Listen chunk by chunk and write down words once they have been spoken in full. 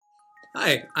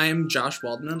Hi, I am Josh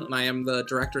Waldman, and I am the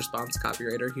direct response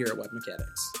copywriter here at Web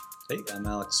Mechanics. Hey, I'm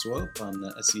Alex Swope. I'm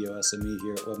the SEO SME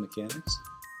here at Web Mechanics,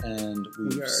 and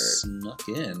we are snuck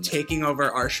in. Taking over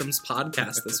Arsham's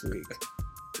podcast this week.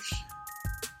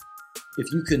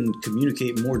 If you can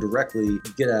communicate more directly,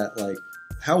 get at like,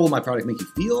 how will my product make you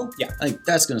feel? Yeah. I think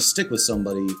that's going to stick with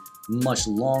somebody much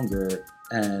longer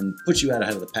and put you out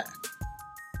ahead of the pack.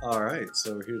 All right,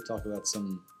 so we're here to talk about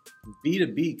some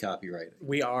B2B copywriting.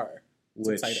 We are. It's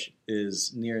which exciting.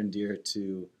 is near and dear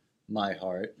to my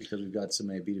heart because we've got so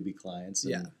many B2B clients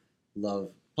and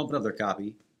love pumping up their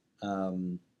copy.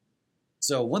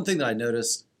 So one thing that I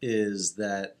noticed is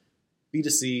that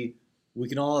B2C, we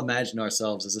can all imagine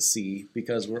ourselves as a C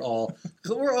because we're all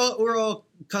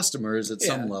customers at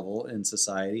some level in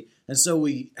society, and so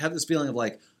we have this feeling of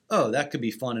like, oh, that could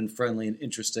be fun and friendly and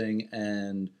interesting,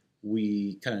 and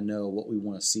we kind of know what we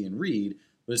want to see and read.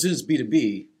 But as soon as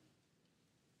B2B,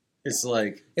 it's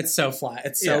like... It's so flat.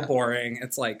 It's so boring.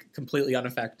 It's like completely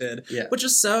unaffected, which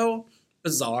is so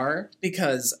bizarre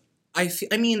because I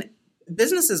mean,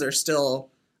 businesses are still...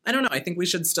 I don't know. I think we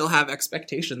should still have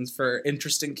expectations for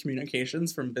interesting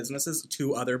communications from businesses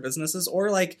to other businesses,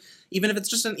 or like, even if it's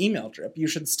just an email drip, you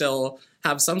should still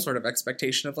have some sort of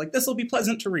expectation of like, this will be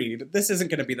pleasant to read. This isn't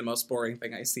going to be the most boring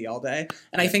thing I see all day.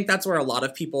 And I think that's where a lot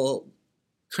of people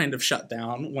kind of shut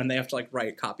down when they have to like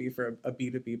write copy for a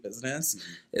B2B business.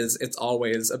 Is it's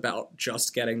always about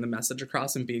just getting the message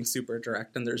across and being super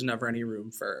direct, and there's never any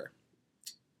room for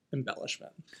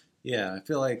embellishment. Yeah, I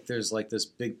feel like there's like this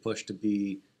big push to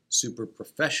be super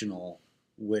professional,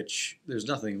 which there's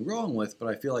nothing wrong with, but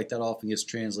I feel like that often gets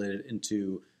translated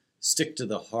into stick to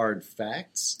the hard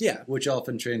facts, which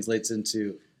often translates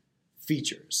into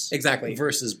features. Exactly.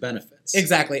 Versus benefits.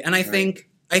 Exactly. And I think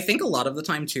a lot of the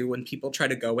time, too, when people try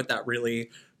to go with that really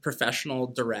professional,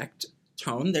 direct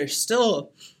tone, there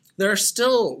are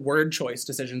still word choice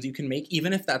decisions you can make,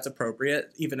 even if that's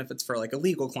appropriate, even if it's for like a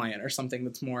legal client or something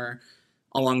that's more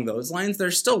along those lines.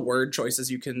 There's still word choices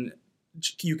you can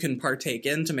partake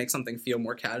in to make something feel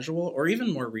more casual or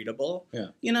even more readable. Yeah.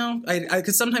 You know,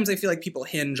 because sometimes I feel like people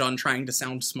hinge on trying to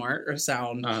sound smart or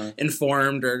sound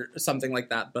informed or something like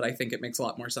that. But I think it makes a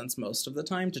lot more sense most of the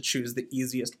time to choose the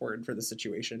easiest word for the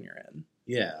situation you're in.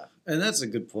 Yeah. And that's a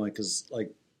good point because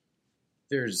like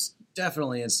there's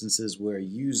definitely instances where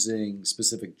using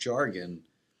specific jargon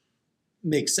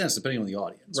makes sense depending on the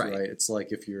audience, right? It's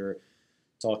like if you're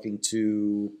talking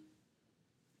to,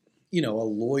 you know, a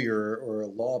lawyer or a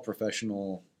law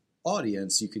professional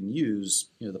audience, you can use,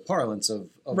 you know, the parlance of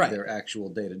their actual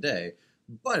day-to-day.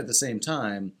 But at the same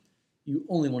time, you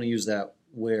only want to use that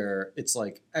where it's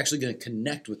like actually going to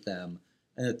connect with them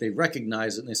and that they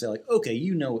recognize it and they say like, okay,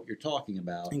 you know what you're talking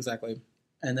about. Exactly.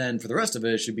 And then for the rest of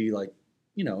it, it should be like,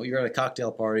 you know, you're at a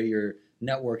cocktail party, you're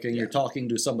networking, you're talking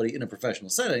to somebody in a professional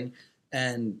setting,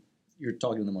 and you're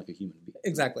talking to them like a human being.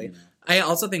 Exactly. You know? I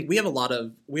also think we have a lot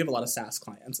of SaaS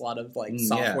clients, a lot of like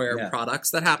software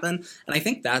products that happen. And I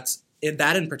think that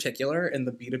in particular in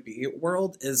the B2B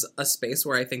world is a space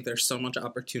where I think there's so much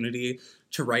opportunity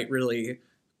to write really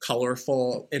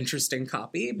colorful, interesting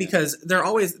copy because they're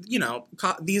always, you know,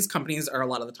 these companies are a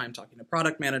lot of the time talking to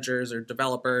product managers or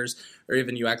developers or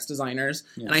even UX designers.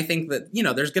 Yeah. And I think that, you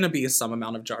know, there's going to be some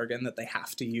amount of jargon that they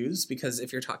have to use because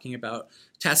if you're talking about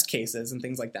test cases and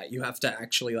things like that, you have to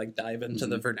actually like dive into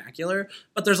the vernacular.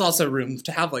 But there's also room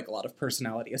to have like a lot of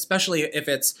personality, especially if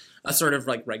it's a sort of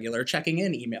like regular checking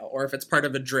in email or if it's part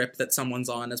of a drip that someone's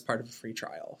on as part of a free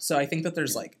trial. So I think that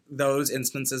there's like those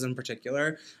instances in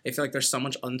particular. I feel like there's so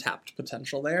much untapped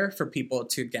potential there for people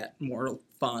to get more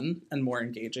fun and more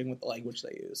engaging with the language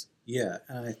they use. Yeah,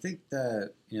 and I think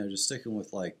that, you know, just sticking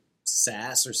with like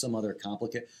SaaS or some other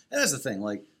complicated, and that's the thing,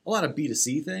 like a lot of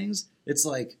B2C things, it's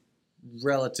like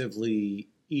relatively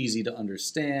easy to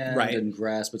understand and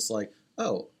grasp. It's like,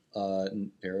 a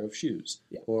pair of shoes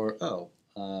or,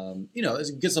 you know,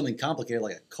 get something complicated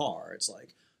like a car. It's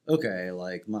like, okay,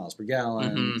 like miles per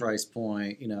gallon, price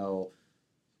point, you know,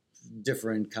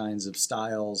 different kinds of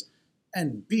styles.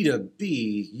 And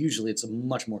B2B, usually it's a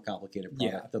much more complicated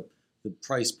product. The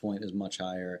price point is much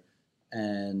higher.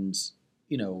 And,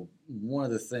 you know, one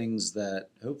of the things that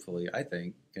hopefully I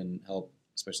think can help,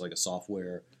 especially like a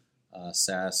software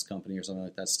SaaS company or something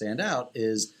like that, stand out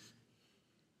is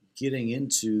getting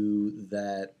into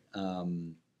that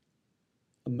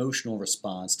emotional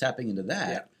response, tapping into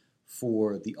that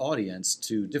for the audience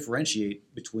to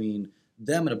differentiate between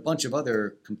them and a bunch of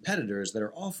other competitors that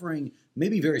are offering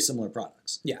maybe very similar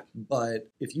products. Yeah. But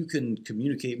if you can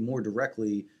communicate more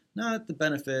directly, not the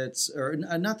benefits or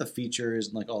not the features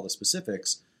and like all the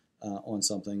specifics on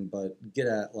something, but get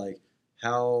at like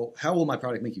how will my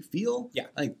product make you feel? Yeah.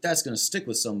 I think that's going to stick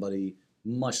with somebody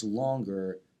much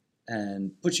longer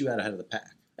and put you out ahead of the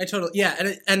pack.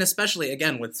 And especially,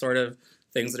 again, with sort of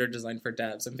things that are designed for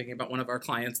devs. I'm thinking about one of our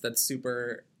clients that's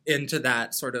super into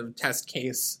that sort of test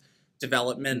case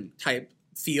development type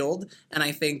field. And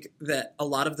I think that a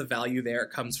lot of the value there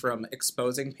comes from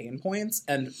exposing pain points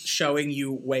and showing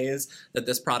you ways that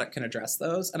this product can address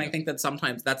those. And I think that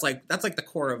sometimes that's like the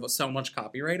core of so much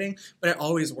copywriting, but it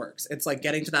always works. It's like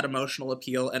getting to that emotional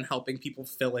appeal and helping people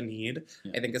fill a need,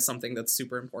 I think is something that's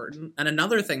super important. And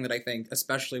another thing that I think,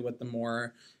 especially with the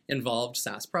more involved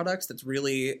SaaS products, that's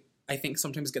really, I think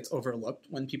sometimes gets overlooked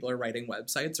when people are writing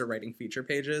websites or writing feature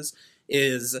pages,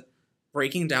 is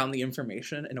breaking down the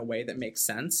information in a way that makes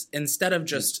sense instead of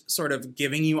just sort of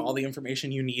giving you all the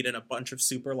information you need in a bunch of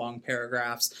super long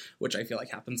paragraphs, which I feel like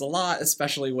happens a lot,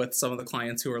 especially with some of the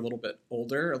clients who are a little bit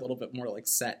older, a little bit more like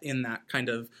set in that kind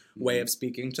of way of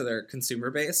speaking to their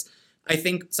consumer base. I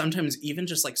think sometimes even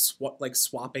just like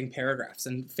swapping paragraphs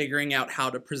and figuring out how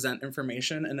to present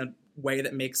information in a way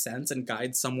that makes sense and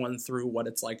guide someone through what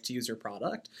it's like to use your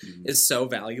product is so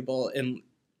valuable in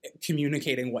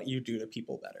communicating what you do to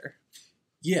people better.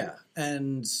 Yeah,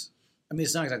 and I mean,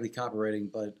 it's not exactly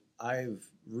copywriting, but I've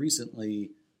recently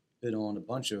been on a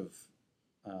bunch of,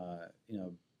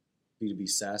 B2B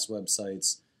SaaS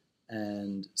websites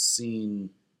and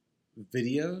seen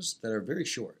videos that are very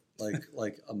short,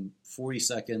 like 40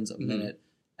 seconds, a minute,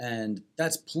 and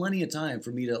that's plenty of time for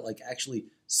me to like actually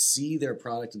see their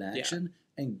product in action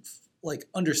and like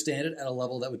understand it at a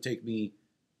level that would take me,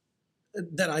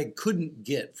 that I couldn't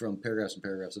get from paragraphs and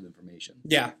paragraphs of information.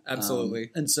 Yeah, absolutely.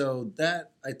 And so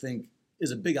that, I think,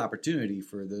 is a big opportunity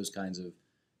for those kinds of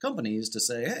companies to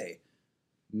say, hey,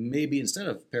 maybe instead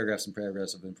of paragraphs and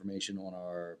paragraphs of information on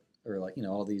our, or like,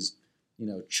 all these,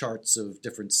 charts of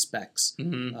different specs,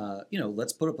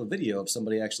 let's put up a video of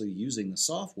somebody actually using the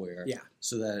software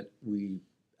so that we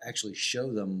actually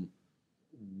show them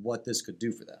what this could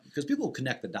do for them. Because people will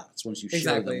connect the dots once you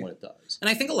show them what it does. And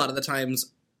I think a lot of the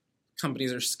times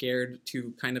companies are scared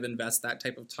to kind of invest that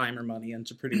type of time or money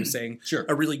into producing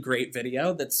a really great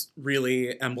video that's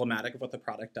really emblematic of what the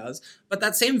product does. But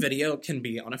that same video can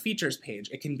be on a features page.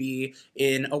 It can be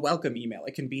in a welcome email.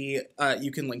 It can be,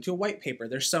 you can link to a white paper.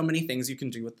 There's so many things you can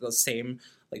do with the same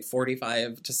like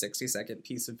 45 to 60 second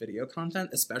piece of video content,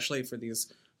 especially for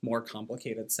these more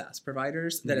complicated SaaS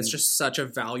providers, that it's just such a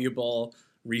valuable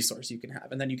resource you can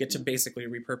have, and then you get to basically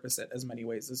repurpose it as many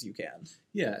ways as you can.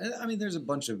 Yeah, I mean, there's a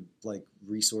bunch of like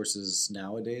resources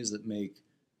nowadays that make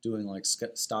doing like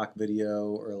stock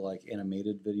video or like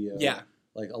animated video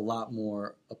like a lot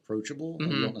more approachable.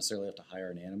 Like, you don't necessarily have to hire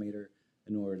an animator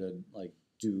in order to like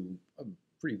do a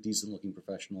pretty decent looking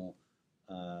professional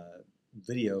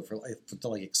video for to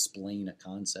like explain a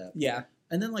concept. Yeah,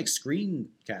 and then like screen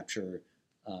capture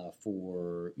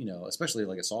for especially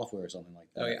like a software or something like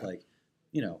that. Like,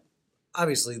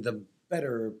 obviously the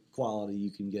better quality you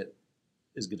can get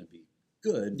is going to be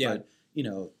good, but,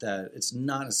 that it's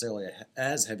not necessarily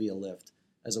as heavy a lift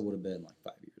as it would have been like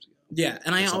 5 years ago. Yeah,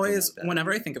 and I always,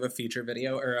 whenever I think of a feature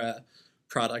video or a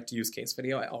product use case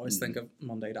video, I always think of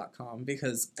Monday.com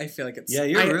because I feel like it's... Yeah,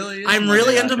 I'm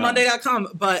really into Monday.com,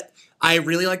 but I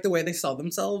really like the way they sell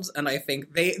themselves, and I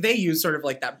think they use sort of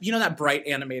like that, that bright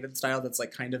animated style that's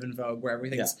like kind of in vogue where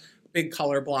everything's... big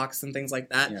color blocks and things like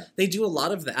that. Yeah. They do a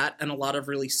lot of that and a lot of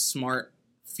really smart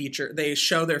they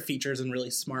show their features in really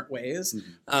smart ways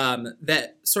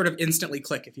that sort of instantly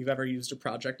click if you've ever used a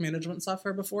project management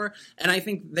software before. And I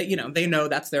think that, they know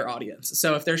that's their audience.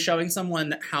 So if they're showing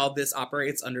someone how this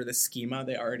operates under the schema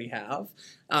they already have,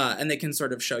 and they can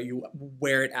sort of show you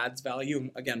where it adds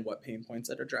value, again, what pain points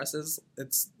it addresses,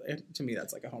 to me,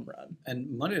 that's like a home run.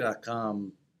 And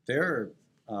Monday.com, they're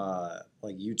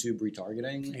like YouTube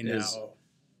retargeting is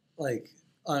like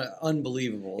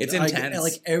unbelievable. It's intense.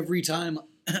 Like every time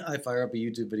I fire up a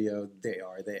YouTube video, they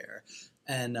are there.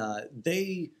 And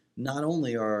they not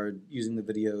only are using the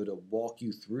video to walk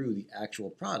you through the actual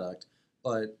product,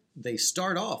 but they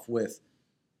start off with,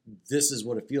 this is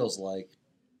what it feels like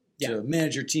to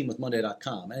manage your team with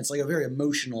Monday.com. And it's like a very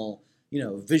emotional,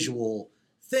 visual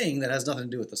thing that has nothing to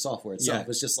do with the software itself.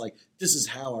 It's just like, this is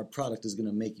how our product is going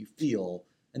to make you feel.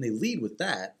 And they lead with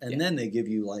that, and then they give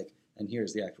you like, and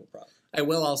here's the actual product. I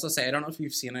will also say, I don't know if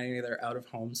you've seen any of their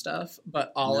out-of-home stuff,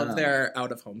 but all of their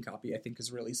out-of-home copy I think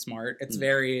is really smart. It's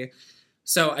very...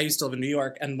 So I used to live in New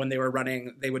York, and when they were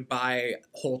running, they would buy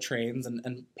whole trains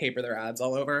and paper their ads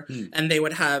all over, and they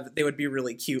would be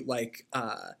really cute, like...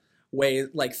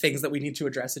 things that we need to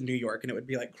address in New York, and it would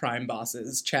be like crime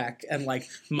bosses, check, and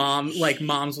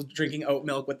moms drinking oat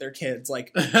milk with their kids,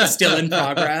 like still in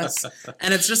progress.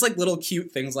 And it's just like little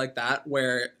cute things like that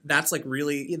where that's like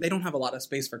really, they don't have a lot of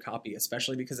space for copy,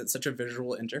 especially because it's such a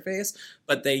visual interface,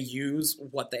 but they use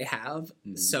what they have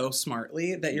so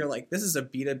smartly that you're like, this is a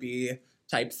B2B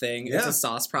type thing. Yeah. It's a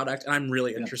SaaS product, and I'm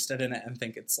really interested in it and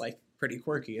think it's like pretty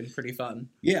quirky and pretty fun.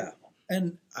 Yeah.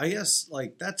 And I guess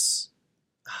like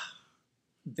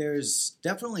there's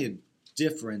definitely a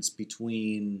difference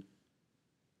between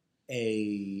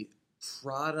a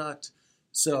product.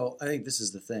 So I think this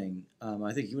is the thing.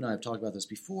 I think you and I have talked about this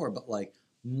before, but like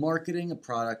marketing a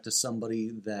product to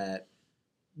somebody that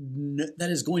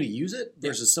is going to use it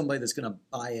versus somebody that's going to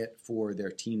buy it for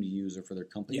their team to use or for their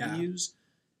company to use.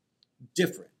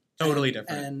 Different. Totally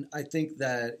different. And I think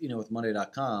that, with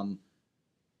Monday.com,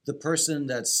 the person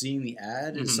that's seeing the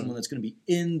ad is someone that's going to be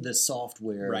in the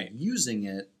software using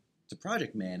it to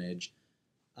project manage,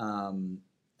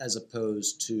 as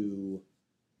opposed to,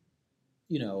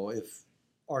 if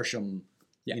Arsham,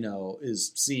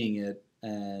 is seeing it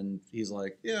and he's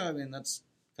like, yeah, I mean, that's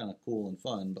kind of cool and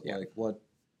fun, but like what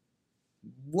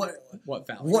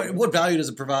value? What value does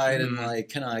it provide? And like,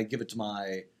 can I give it to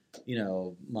my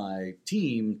my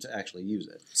team to actually use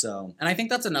it? So, and I think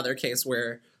that's another case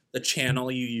where the channel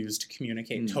you use to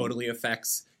communicate totally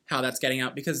affects how that's getting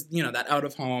out, because that out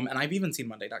of home, and I've even seen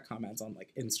Monday.com ads on like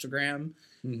Instagram,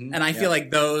 and I feel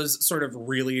like those sort of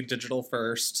really digital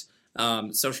first,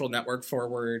 social network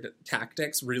forward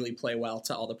tactics really play well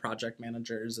to all the project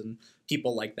managers and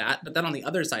people like that. But then on the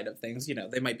other side of things,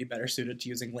 they might be better suited to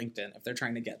using LinkedIn if they're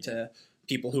trying to get to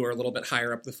people who are a little bit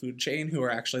higher up the food chain, who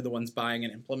are actually the ones buying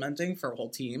and implementing for a whole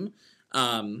team.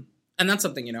 And that's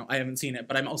something, I haven't seen it,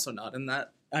 but I'm also not in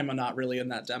that. I'm not really in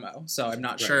that demo. So I'm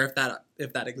not sure if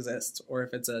that exists or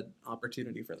if it's an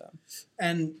opportunity for them.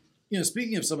 And,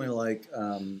 speaking of something like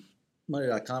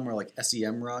Monday.com or like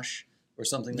SEMrush or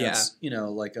something that's,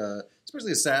 like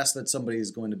especially a SaaS that somebody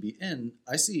is going to be in,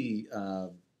 I see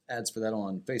ads for that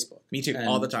on Facebook. Me too,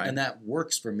 all the time. And that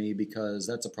works for me because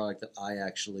that's a product that I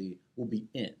actually will be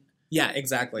in. Yeah,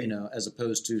 exactly. As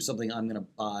opposed to something I'm going to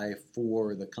buy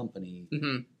for the company,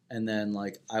 and then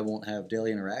like I won't have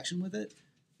daily interaction with it.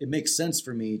 It makes sense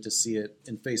for me to see it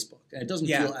in Facebook, and it doesn't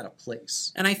feel out of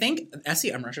place. And I think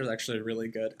SEMrush is actually really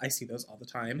good. I see those all the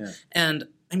time. Yeah. And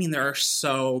I mean, there are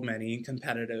so many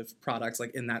competitive products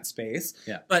like in that space.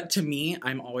 Yeah. But to me,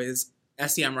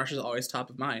 SEMrush is always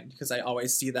top of mind because I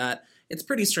always see that it's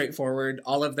pretty straightforward.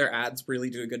 All of their ads really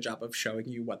do a good job of showing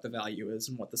you what the value is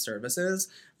and what the service is.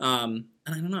 And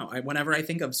I don't know. Whenever I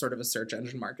think of sort of a search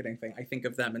engine marketing thing, I think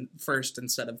of them first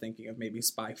instead of thinking of maybe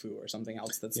SpyFu or something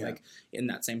else that's like in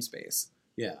that same space.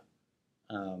 Yeah.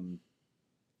 And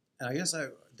I guess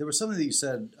there was something that you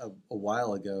said a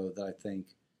while ago that I think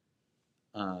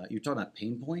you were talking about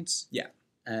pain points. Yeah.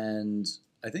 And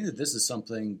I think that this is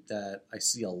something that I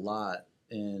see a lot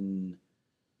in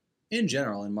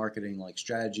general in marketing, like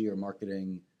strategy or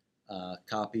marketing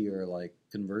copy or like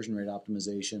conversion rate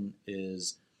optimization,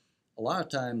 is a lot of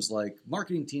times like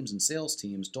marketing teams and sales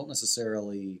teams don't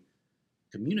necessarily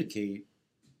communicate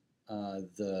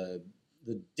the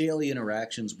daily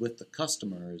interactions with the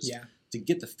customers to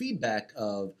get the feedback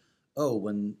of, oh,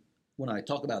 when I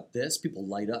talk about this, people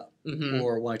light up.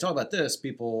 Or when I talk about this,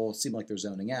 people seem like they're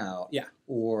zoning out. Yeah.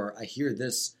 Or I hear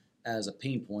this as a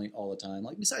pain point all the time.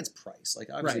 Like besides price, like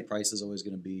obviously price is always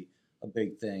going to be a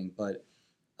big thing. But,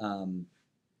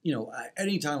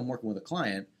 anytime I'm working with a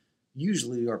client,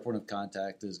 usually our point of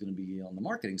contact is going to be on the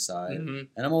marketing side. And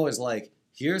I'm always like,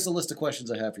 here's a list of questions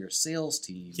I have for your sales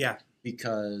team. Yeah.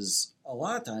 Because a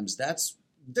lot of times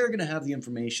they're going to have the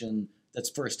information that's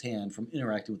firsthand from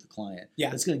interacting with the client.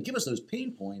 Yeah. It's going to give us those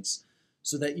pain points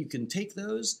so that you can take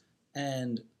those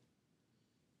and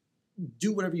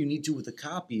do whatever you need to with the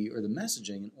copy or the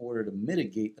messaging in order to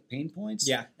mitigate the pain points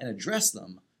and address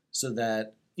them so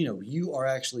that, you are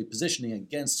actually positioning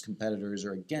against competitors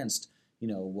or against,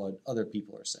 what other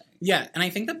people are saying. Yeah. And I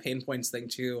think the pain points thing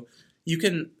too,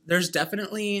 there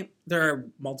are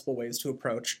multiple ways to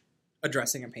approach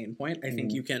addressing a pain point. I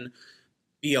think you can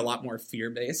be a lot more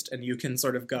fear-based, and you can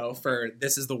sort of go for,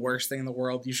 this is the worst thing in the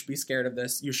world, you should be scared of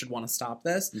this, you should want to stop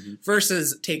this,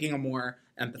 versus taking a more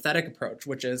empathetic approach,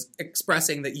 which is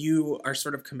expressing that you are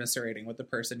sort of commiserating with the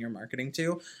person you're marketing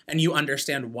to, and you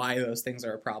understand why those things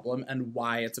are a problem and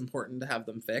why it's important to have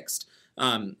them fixed.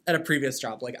 At a previous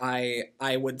job, like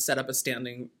I would set up a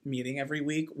standing meeting every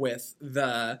week with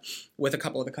a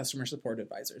couple of the customer support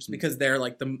advisors, because they're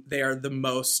like they are the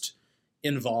most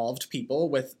involved people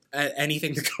with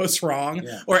anything that goes wrong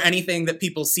or anything that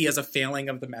people see as a failing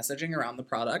of the messaging around the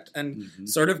product. And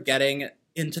sort of getting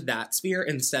into that sphere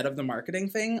instead of the marketing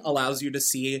thing allows you to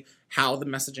see how the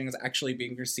messaging is actually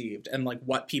being received and like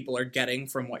what people are getting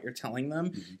from what you're telling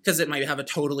them, because it might have a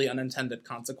totally unintended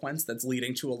consequence that's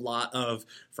leading to a lot of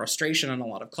frustration and a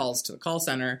lot of calls to the call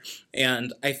center.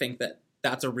 And I think that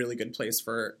that's a really good place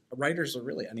for writers or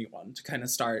really anyone to kind of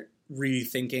start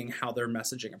rethinking how they're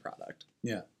messaging a product.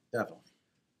 Yeah, definitely.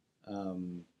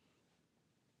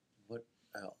 What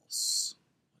else?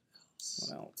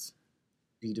 What else?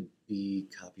 B2B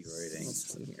copywriting.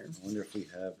 What's in here? I wonder if we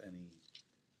have any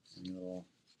little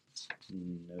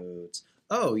notes.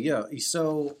 Oh, yeah.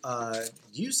 So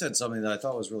you said something that I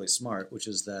thought was really smart, which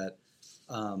is that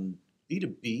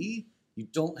B2B, you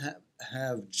don't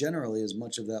have generally as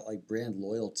much of that like brand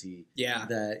loyalty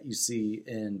that you see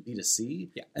in B2C.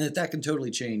 Yeah. And that can totally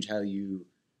change how you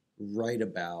write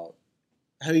about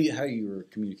how your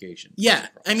communication. Yeah.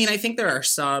 I mean, I think there are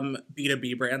some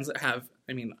B2B brands that have,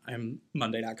 I mean, I'm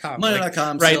Monday.com.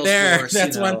 Monday.com, right Salesforce, there.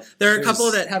 That's one. There are a couple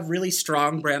that have really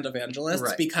strong brand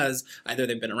evangelists because either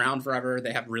they've been around forever,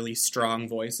 they have really strong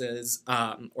voices,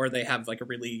 or they have like a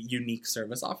really unique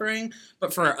service offering.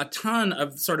 But for a ton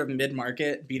of sort of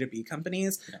mid-market B2B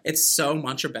companies, it's so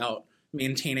much about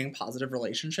maintaining positive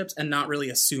relationships and not really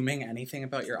assuming anything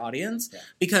about your audience,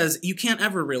 because you can't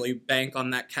ever really bank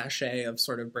on that cachet of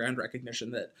sort of brand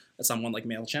recognition that someone like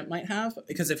MailChimp might have.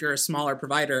 Because if you're a smaller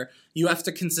provider, you have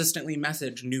to consistently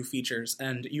message new features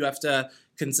and you have to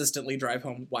consistently drive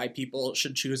home why people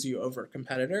should choose you over a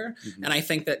competitor. And I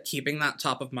think that keeping that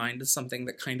top of mind is something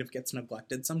that kind of gets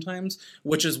neglected sometimes,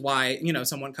 which is why, you know,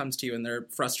 someone comes to you and they're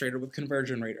frustrated with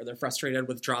conversion rate or they're frustrated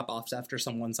with drop-offs after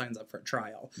someone signs up for a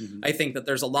trial. I think that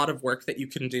there's a lot of work that you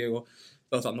can do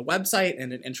both on the website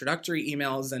and in introductory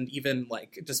emails and even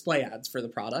like display ads for the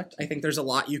product. I think there's a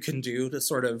lot you can do to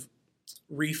sort of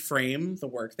reframe the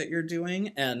work that you're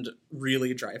doing and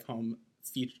really drive home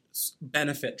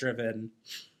benefit-driven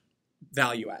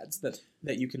value adds that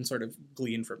you can sort of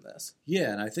glean from this.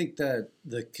 Yeah, and I think that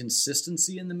the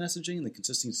consistency in the messaging, the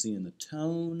consistency in the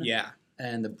tone,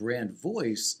 and the brand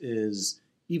voice is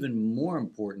even more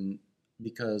important,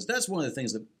 because that's one of the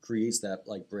things that creates that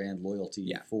like brand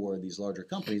loyalty for these larger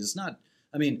companies. It's not,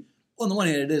 I mean, on the one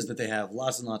hand, it is that they have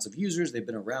lots and lots of users. They've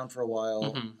been around for a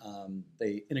while.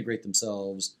 They integrate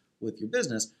themselves with your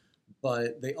business,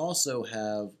 but they also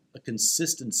have a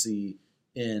consistency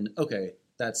in, okay,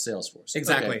 that's Salesforce.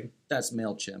 Exactly. Okay, that's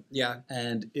MailChimp. Yeah.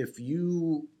 And if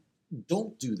you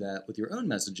don't do that with your own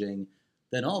messaging,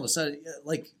 then all of a sudden,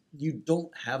 like, you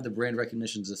don't have the brand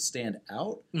recognition to stand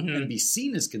out and be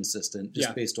seen as consistent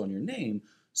just based on your name.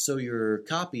 So your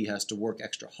copy has to work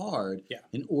extra hard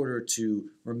in order to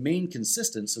remain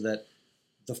consistent, so that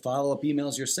the follow-up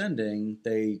emails you're sending,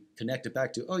 they connect it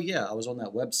back to, oh yeah, I was on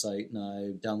that website and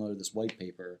I downloaded this white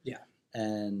paper. Yeah.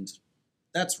 And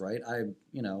that's right.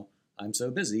 I'm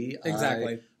so busy.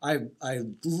 Exactly. I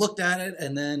looked at it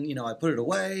and then, I put it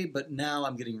away, but now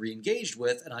I'm getting re-engaged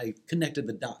with, and I connected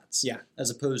the dots. Yeah. As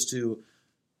opposed to,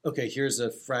 okay, here's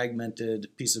a fragmented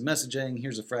piece of messaging,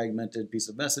 here's a fragmented piece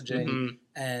of messaging,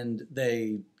 and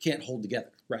they can't hold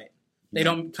together. Right. They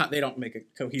don't make a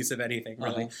cohesive anything,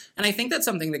 really. And I think that's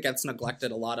something that gets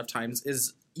neglected a lot of times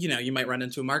is, you might run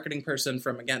into a marketing person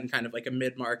from, again, kind of like a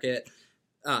mid-market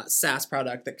SaaS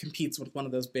product that competes with one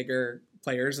of those bigger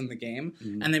players in the game.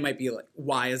 And they might be like,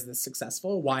 why is this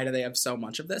successful? Why do they have so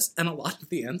much of this? And a lot of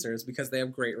the answer is because they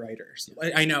have great writers.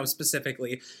 I know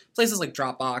specifically places like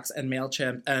Dropbox and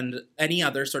MailChimp and any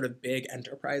other sort of big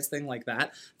enterprise thing like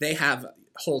that, they have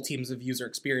whole teams of user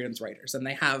experience writers, and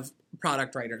they have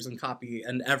product writers and copy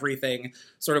and everything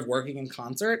sort of working in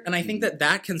concert. And I think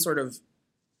that can sort of,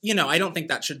 I don't think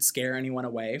that should scare anyone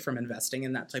away from investing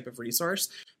in that type of resource,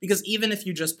 because even if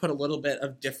you just put a little bit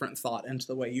of different thought into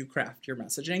the way you craft your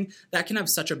messaging, that can have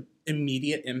such an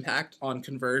immediate impact on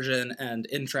conversion and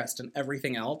interest and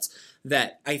everything else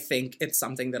that I think it's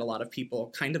something that a lot of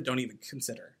people kind of don't even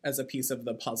consider as a piece of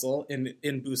the puzzle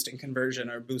in boosting conversion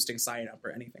or boosting sign up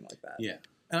or anything like that. Yeah.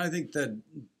 And I think that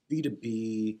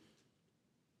B2B,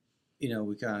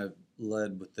 we kind of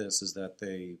led with this, is that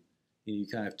you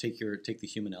kind of take the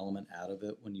human element out of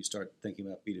it when you start thinking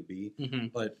about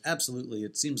B2B. But absolutely,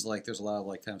 it seems like there's a lot of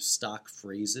like kind of stock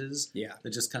phrases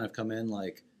that just kind of come in,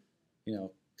 like,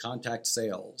 contact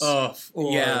sales. Oh,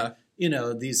 or,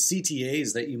 these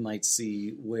CTAs that you might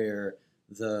see where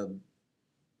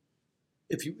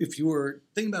if you were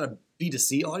thinking about a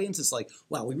B2C audience, it's like,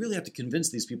 wow, we really have to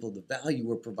convince these people the value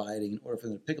we're providing in order for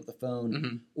them to pick up the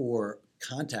phone or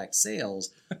contact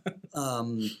sales.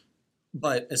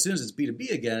 But as soon as it's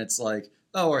B2B again, it's like,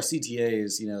 oh, our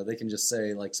CTAs, they can just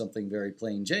say like something very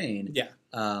plain Jane. Yeah.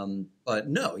 But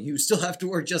no, you still have to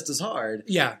work just as hard.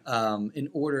 Yeah. In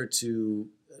order to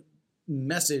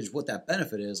message what that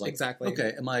benefit is. Like, exactly.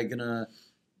 Okay, am I gonna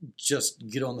just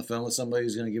get on the phone with somebody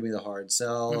who's gonna give me the hard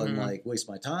sell and like waste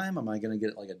my time? Am I gonna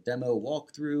get like a demo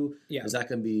walkthrough? Yeah. Is that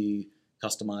gonna be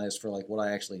customized for like what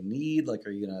I actually need? Like,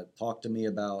 are you gonna talk to me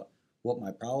about what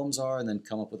my problems are and then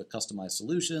come up with a customized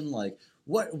solution? Like,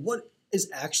 what is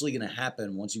actually gonna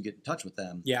happen once you get in touch with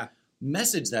them? Yeah.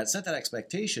 Message that, set that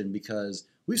expectation, because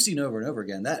we've seen over and over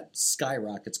again that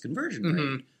skyrockets conversion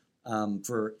rate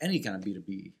for any kind of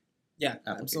B2B application.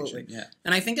 Absolutely. Yeah.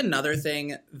 And I think another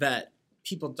thing that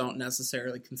people don't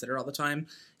necessarily consider all the time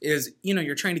is,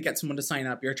 you're trying to get someone to sign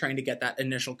up, you're trying to get that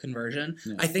initial conversion.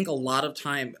 Yeah. I think a lot of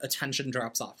time attention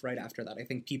drops off right after that. I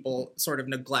think people sort of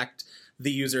neglect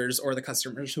the users or the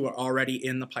customers who are already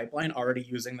in the pipeline, already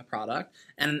using the product.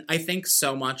 And I think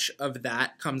so much of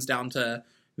that comes down to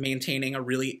maintaining a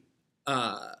really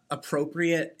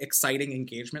appropriate, exciting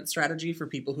engagement strategy for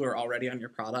people who are already on your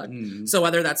product. So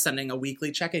whether that's sending a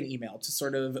weekly check-in email to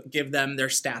sort of give them their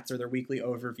stats or their weekly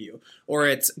overview, or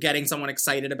it's getting someone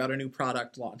excited about a new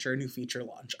product launch or a new feature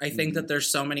launch. I think that there's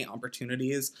so many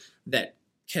opportunities that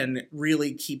can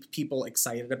really keep people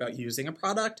excited about using a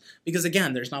product, because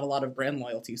again, there's not a lot of brand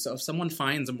loyalty. So if someone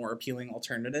finds a more appealing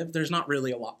alternative, there's not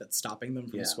really a lot that's stopping them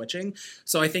from switching.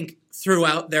 So I think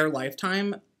throughout their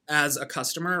lifetime, as a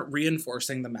customer,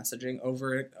 reinforcing the messaging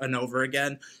over and over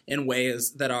again in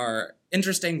ways that are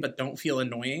interesting but don't feel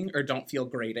annoying or don't feel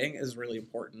grating is really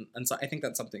important. And so I think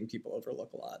that's something people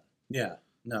overlook a lot. Yeah,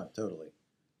 no, totally.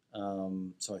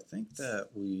 So I think that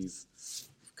we've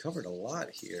covered a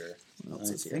lot here. I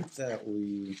think that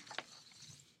we...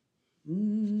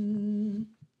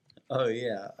 Oh,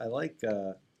 yeah. I like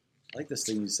this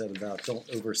thing you said about don't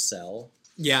oversell.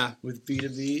 Yeah. With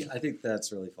B2B. I think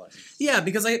that's really funny. Yeah,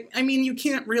 because I mean, you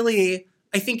can't really...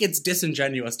 I think it's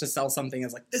disingenuous to sell something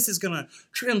as like, this is going to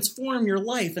transform your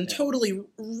life and totally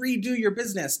redo your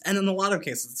business. And in a lot of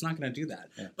cases, it's not going to do that.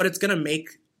 Yeah. But it's going to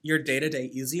make your day-to-day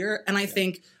easier. And I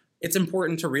think it's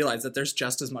important to realize that there's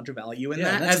just as much value in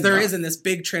that as there is in this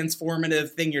big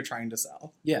transformative thing you're trying to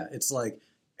sell. Yeah, it's like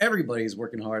everybody's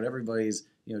working hard. Everybody's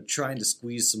trying to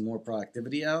squeeze some more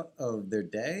productivity out of their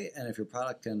day. And if your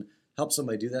product can help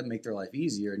somebody do that, make their life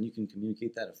easier, and you can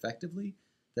communicate that effectively,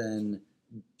 then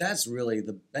that's really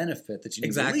the benefit that you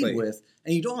need to lead with.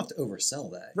 And you don't have to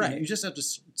oversell that. Right. You just have to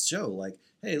show like,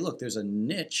 hey, look, there's a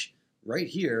niche right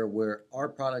here where our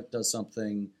product does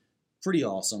something pretty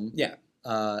awesome. Yeah.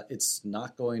 It's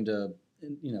not going to,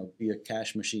 be a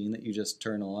cash machine that you just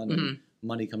turn on and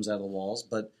money comes out of the walls,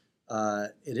 but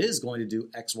it is going to do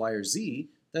X, Y, or Z.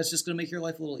 That's just going to make your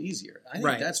life a little easier. I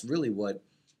think that's really what,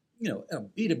 a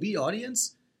B2B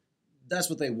audience, that's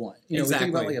what they want. We think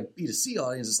about like a B2C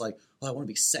audience, it's like, oh, I want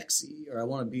to be sexy, or I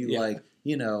want to be like,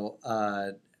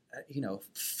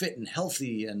 fit and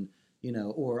healthy, and,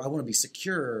 or I want to be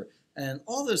secure. And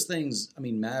all those things,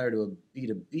 matter to a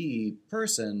B2B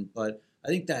person, but I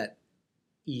think that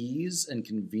ease and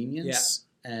convenience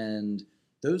and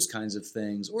those kinds of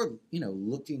things, or,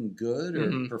 looking good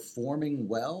or performing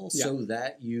well so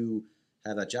that you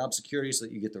have that job security, so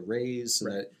that you get the raise, so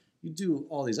that you do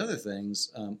all these other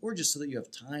things, or just so that you have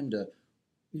time to,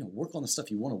 work on the stuff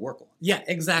you want to work on. Yeah,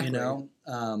 exactly.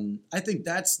 I think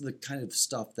that's the kind of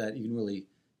stuff that you can really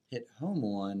hit home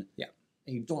on. Yeah.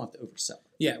 And you don't have to oversell.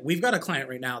 Yeah, we've got a client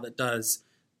right now that does,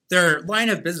 their line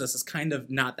of business is kind of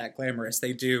not that glamorous.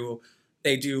 They do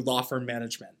law firm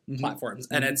management platforms,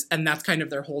 and that's kind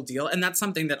of their whole deal. And that's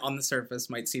something that on the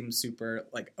surface might seem super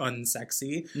like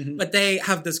unsexy, but they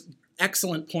have this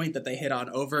excellent point that they hit on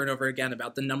over and over again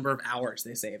about the number of hours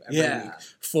they save every week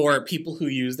for people who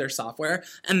use their software.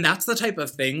 And that's the type of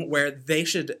thing where they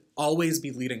should always be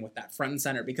leading with that front and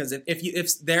center, because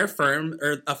if their firm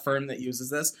or a firm that uses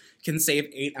this can save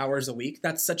 8 hours a week,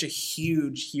 that's such a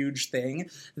huge thing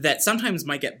that sometimes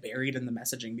might get buried in the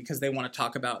messaging because they want to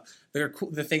talk about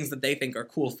the things that they think are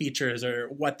cool features or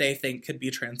what they think could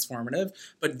be transformative.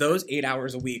 But those 8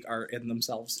 hours a week are in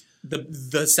themselves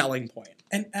the selling point.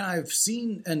 And I've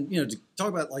seen, and to talk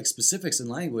about like specifics in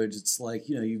language, it's like,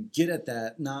 you get at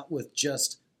that not with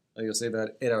just, like you'll say about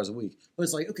 8 hours a week, but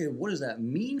it's like, okay, what does that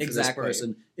mean for this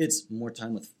person? It's more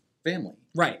time with family.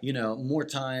 Right. More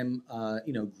time,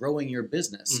 growing your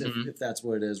business, if that's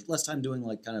what it is. Less time doing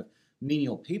like kind of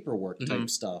menial paperwork type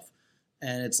stuff.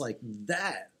 And it's like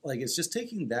that, like it's just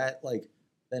taking that like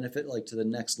benefit like to the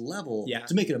next level, Yeah.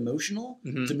 to make it emotional,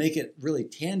 Mhm. to make it really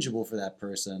tangible for that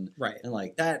person. Right. And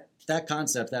like that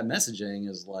concept, that messaging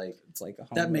is like, It's like a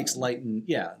home that makes run. light and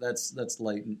that's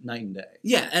light night and day.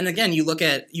 Yeah, and again, you look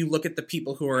at the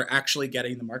people who are actually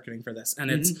getting the marketing for this, and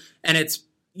it's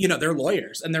they're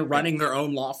lawyers and they're running their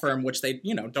own law firm, which they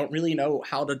don't really know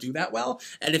how to do that well.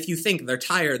 And if you think they're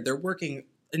tired, they're working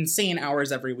insane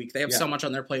hours every week. They have so much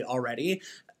on their plate already.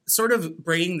 Sort of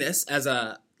bringing this as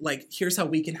a here's how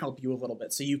we can help you a little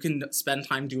bit, so you can spend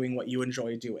time doing what you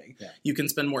enjoy doing. Yeah. You can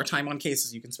spend more time on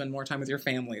cases. You can spend more time with your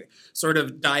family. Sort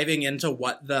of diving into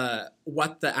what the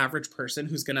average person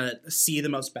who's going to see the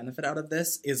most benefit out of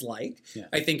this is like. Yeah.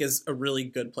 I think is a really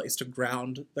good place to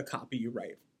ground the copy you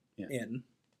write in.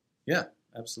 Yeah,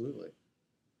 absolutely.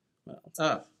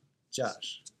 Well,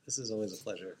 Josh, this is always a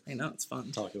pleasure. I know, it's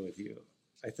fun talking with you.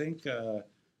 I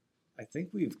think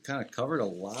we've kind of covered a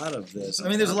lot of this. I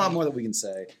mean, there's a lot more that we can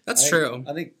say. That's true.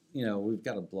 I think, we've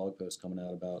got a blog post coming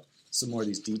out about some more of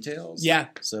these details. Yeah.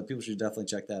 So people should definitely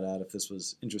check that out if this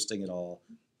was interesting at all.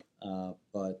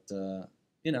 But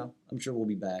I'm sure we'll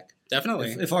be back.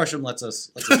 Definitely. If Arsham lets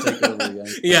us take over again.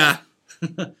 Yeah.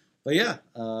 But yeah,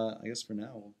 I guess for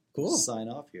now, Cool. we'll sign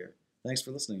off here. Thanks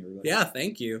for listening, everybody. Yeah,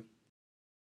 thank you.